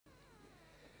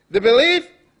The belief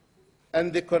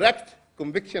and the correct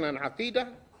conviction and Aqidah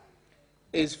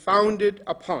is founded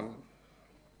upon,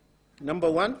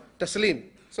 number one, taslim,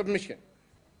 submission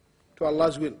to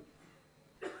Allah's will.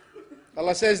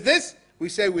 Allah says this, we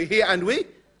say we hear and we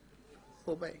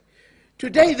obey.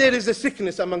 Today there is a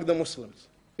sickness among the Muslims.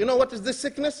 You know what is this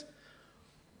sickness?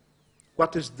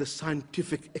 What is the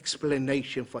scientific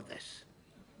explanation for this?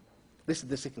 This is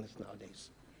the sickness nowadays.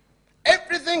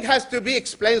 Everything has to be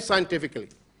explained scientifically.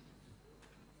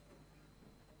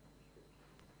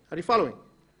 Are you following?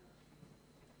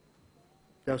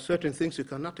 There are certain things you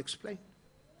cannot explain.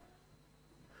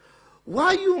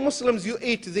 Why you Muslims, you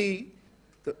eat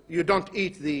you don't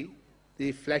eat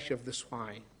the flesh of the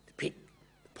swine, the pig,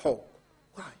 the pork?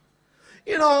 Why?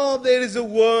 You know, there is a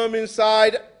worm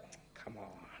inside. Come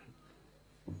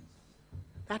on.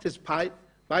 That is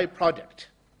byproduct.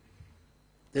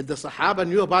 Did the Sahaba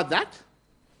knew about that?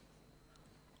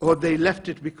 Or they left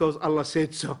it because Allah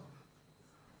said so?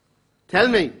 Tell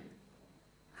me.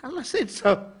 Allah said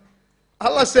so.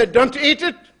 Allah said, don't eat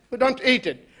it, we don't eat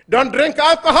it. Don't drink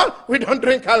alcohol, we don't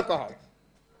drink alcohol.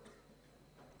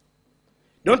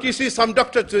 Don't you see some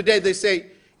doctors today, they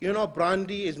say, you know,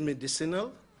 brandy is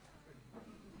medicinal.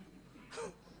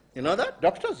 You know that?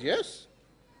 Doctors, yes.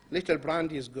 Little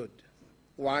brandy is good.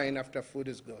 Wine after food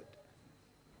is good.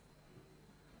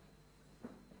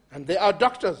 And they are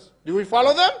doctors. Do we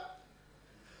follow them?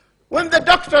 When the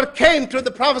doctor came to the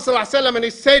Prophet ﷺ and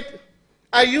he said,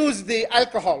 I use the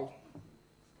alcohol,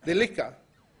 the liquor,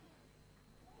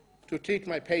 to treat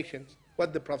my patients,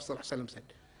 what the Prophet ﷺ said?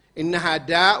 إِنَّهَا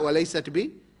دَاء وَلَيْسَتْ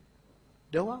بِي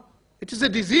دَوَاء. It is a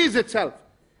disease itself.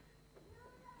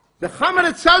 The khamr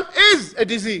itself is a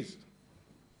disease.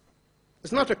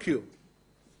 It's not a cure.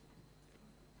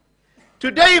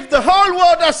 Today, if the whole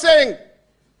world are saying,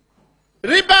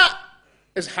 riba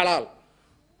is halal,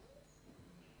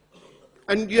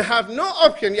 and you have no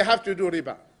option, you have to do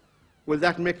riba, will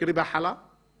that make riba halal?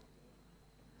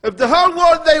 If the whole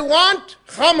world, they want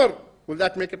khamr, will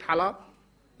that make it halal?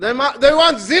 They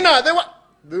want zina,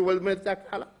 they will make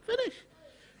that halal. Finish.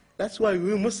 That's why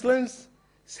we Muslims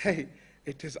say,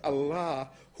 it is Allah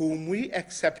whom we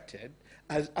accepted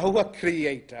as our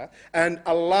creator, and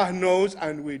Allah knows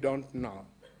and we don't know.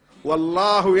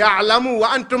 Wallahu ya'lamu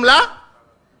wa antum la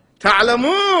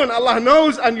ta'lamun. Allah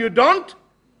knows and you don't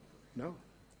know.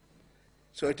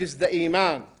 So it is the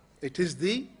iman. It is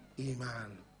the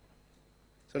iman.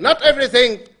 So not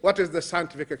everything, what is the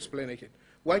scientific explanation?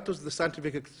 Why was the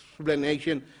scientific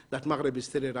explanation that Maghrib is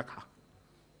 3 rak'ah?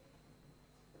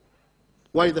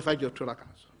 Why the Fajr 2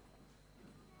 rak'ahs?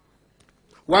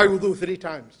 Why wudu 3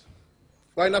 times?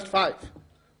 Why not 5?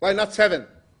 Why not 7?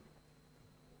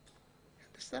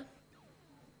 Understand?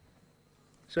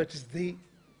 So it is the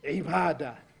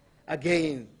ibadah,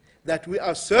 again, that we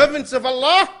are servants of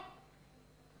Allah.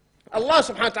 Allah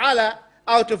subhanahu wa ta'ala,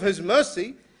 out of His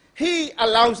mercy, He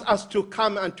allows us to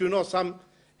come and to know some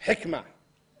hikmah.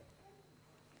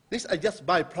 These are just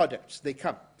byproducts, they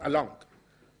come along.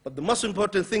 But the most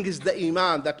important thing is the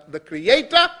iman, that the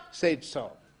Creator said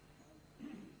so.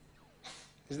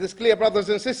 Is this clear, brothers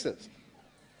and sisters?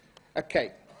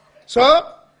 Okay.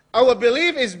 So, our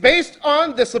belief is based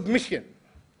on the submission.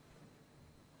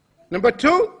 Number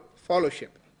 2,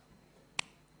 fellowship.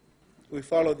 We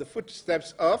follow the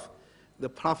footsteps of the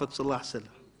Prophet ﷺ.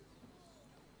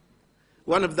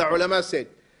 One of the ulama said,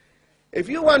 if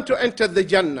you want to enter the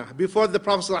Jannah before the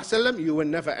Prophet ﷺ, you will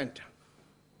never enter.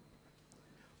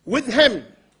 With him,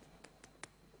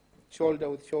 shoulder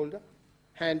with shoulder,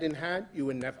 hand in hand, you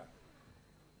will never.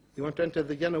 You want to enter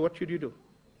the Jannah, what should you do?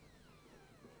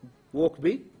 Walk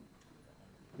behind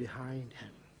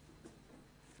him.